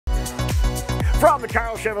From the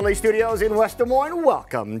Carl Chevrolet Studios in West Des Moines,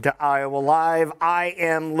 welcome to Iowa Live. I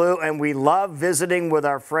am Lou, and we love visiting with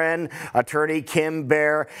our friend, attorney Kim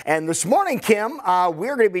Baer. And this morning, Kim,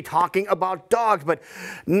 we're going to be talking about dogs, but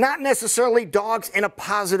not necessarily dogs in a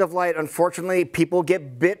positive light. Unfortunately, people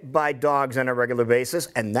get bit by dogs on a regular basis,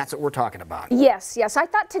 and that's what we're talking about. Yes. I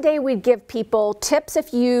thought today we'd give people tips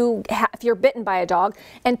if you're bitten by a dog,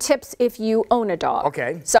 and tips if you own a dog.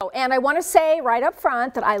 Okay. So, and I want to say right up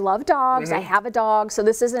front that I love dogs. I have a dog, so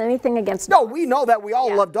this isn't anything against dogs. No, we know that we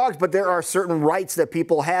all love dogs, but there are certain rights that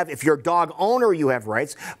people have. If you're a dog owner, you have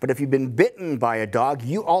rights, but if you've been bitten by a dog,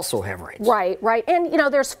 you also have rights. Right. And you know,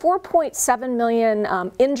 there's 4.7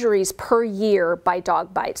 million injuries per year by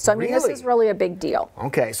dog bites. So I mean, this is really a big deal.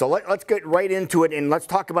 Okay, so let's get right into it, and let's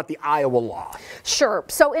talk about the Iowa law. Sure.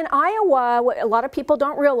 So in Iowa, what a lot of people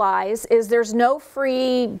don't realize is there's no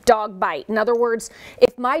free dog bite. In other words,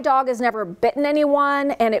 if my dog has never bitten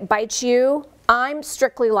anyone and it bites you, I'm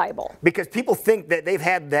strictly liable. Because people think that they've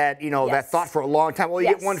had that, that thought for a long time. Well, you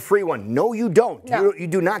get one free one. No, you don't. No. You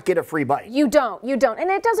do not get a free bite. You don't. And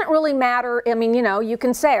it doesn't really matter. I mean, you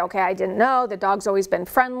can say, okay, I didn't know. The dog's always been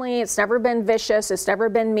friendly. It's never been vicious. It's never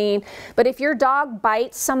been mean. But if your dog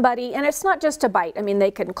bites somebody, and it's not just a bite. I mean,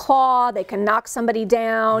 they can claw. They can knock somebody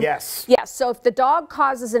down. Yes. Yes. So if the dog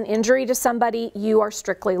causes an injury to somebody, you are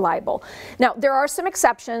strictly liable. Now, there are some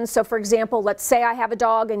exceptions. So, for example, let's say I have a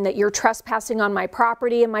dog and that you're trespassing on my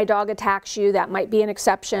property and my dog attacks you. That might be an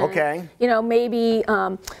exception. Okay. Maybe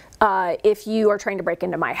if you are trying to break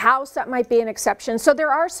into my house, that might be an exception. So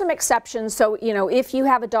there are some exceptions. So, if you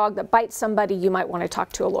have a dog that bites somebody, you might want to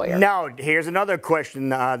talk to a lawyer. Now, here's another question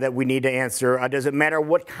that we need to answer. Does it matter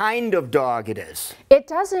what kind of dog it is? It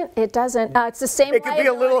doesn't. It's the same. It could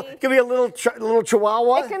be a little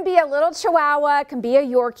Chihuahua. It can be a little Chihuahua. It can be a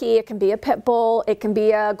Yorkie. It can be a Pit Bull. It can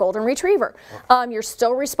be a Golden Retriever. You're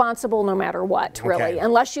still responsible no matter what, really,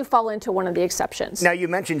 unless you fall into one of the exceptions. Now, you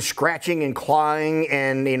mentioned scratching and clawing,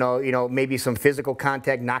 and maybe some physical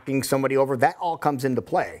contact, knocking somebody over. That all comes into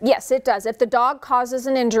play. Yes, it does. If the dog causes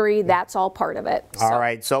an injury, that's all part of it. All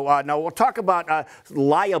right. So now we'll talk about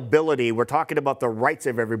liability. We're talking about the rights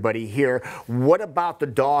of everybody here. What about the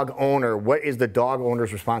dog owner? What is the dog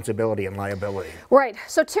owner's responsibility and liability? Right.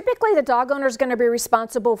 So typically the dog owner is going to be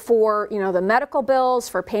responsible for, the medical bills,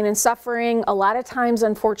 for pain and suffering. A lot of times,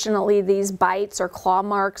 unfortunately, these bites or claw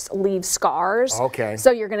marks leave scars. Okay.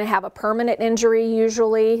 So you're going to have a permanent injury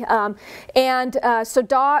usually.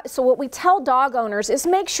 So what we tell dog owners is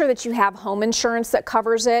make sure that you have home insurance that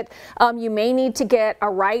covers it. You may need to get a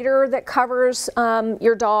rider that covers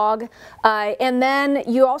your dog. And then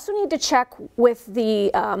you also need to check with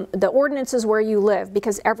the ordinances where you live,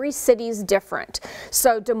 because every city's different.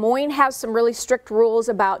 So Des Moines has some really strict rules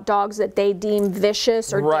about dogs that they deem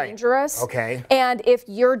vicious or dangerous. Okay. And if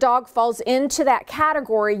your dog falls into that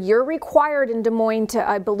category, you're required in Des Moines to,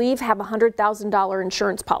 I believe, have a $100,000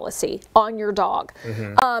 insurance policy on your dog.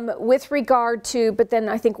 With regard to, but then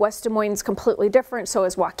I think West Des Moines is completely different, so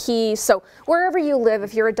is Waukee. So wherever you live,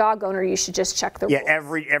 if you're a dog owner, you should just check the rules.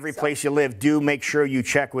 Yeah, every place you live, do make sure you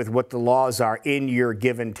check with what the laws are in your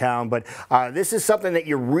given town. But this is something that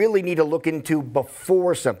you really need to look into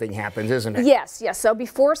before something happens, isn't it? Yes. So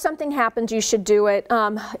before something happens, you should do it.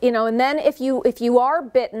 And then if you are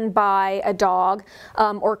bitten by a dog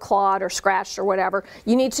or clawed or scratched or whatever,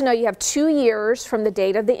 you need to know you have 2 years from the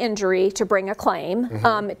date of the injury to bring a claim.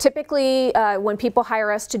 Typically, when people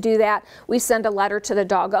hire us to do that, we send a letter to the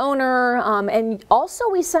dog owner, and also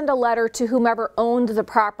we send a letter to whomever owned the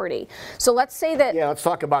property. So let's say that... Yeah, let's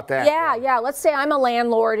talk about that. Yeah. Let's say I'm a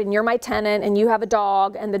landlord and you're my tenant and you have a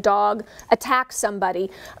dog and the dog attacks somebody.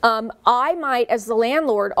 I might, as the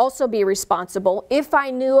landlord, also be responsible if I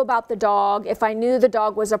knew about the dog, if I knew the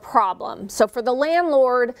dog was a problem. So for the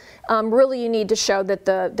landlord, really you need to show that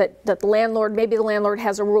the landlord, maybe the landlord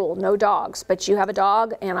has a rule, no dogs, but you have a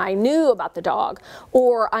dog and I knew about the dog,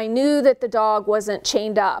 or I knew that the dog wasn't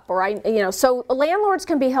chained up, or so landlords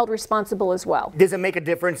can be held responsible as well. Does it make a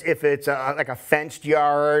difference if it's like a fenced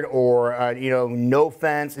yard or no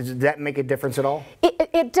fence? Does that make a difference at all?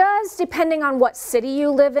 It does, depending on what city you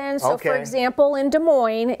live in. So for example, in Des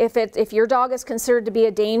Moines, if your dog is considered to be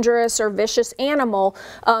a dangerous or vicious animal,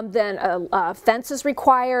 then a fence is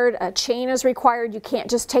required, a chain is required. You can't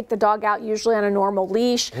just take the dog out usually on a normal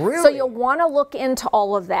leash. Really? So you'll want to look into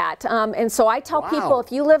all of that. And so I tell people,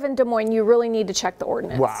 if you live in Des Moines, you really need to check the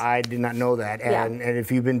ordinance. Well, I did not know that. And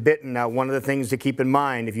if you've been bitten, one of the ththings to keep in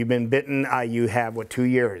mind, if you've been bitten, you have, what, 2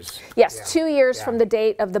 years? Yes, 2 years from the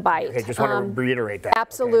date of the bite. Okay, just want to reiterate that.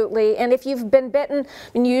 Absolutely. Okay. And if you've been bitten,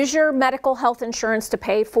 use your medical health insurance to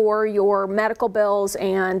pay for your medical bills,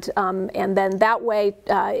 and then that way,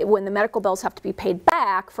 when the medical bills have to be paid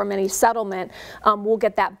back from any settlement, we'll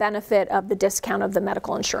get that benefit of the discount of the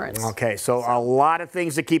medical insurance. Okay, so a lot of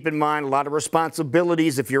things to keep in mind, a lot of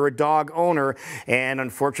responsibilities if you're a dog owner, and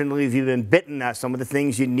unfortunately, if you've been bitten, some of the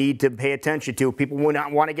things you need to pay attention to. People will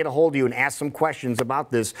not want to get a hold of you and ask some questions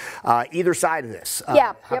about this, either side of this.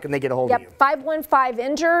 How can they get a hold of you?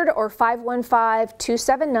 515-INJURED or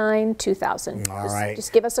 515-279-2000. All right.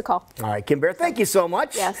 Just give us a call. All right, Kim Baer, thank you so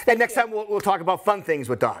much. Yes. And next time we'll talk about fun things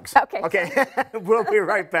with dogs. Okay. Okay. We'll be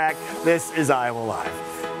right back. This is Iowa Live.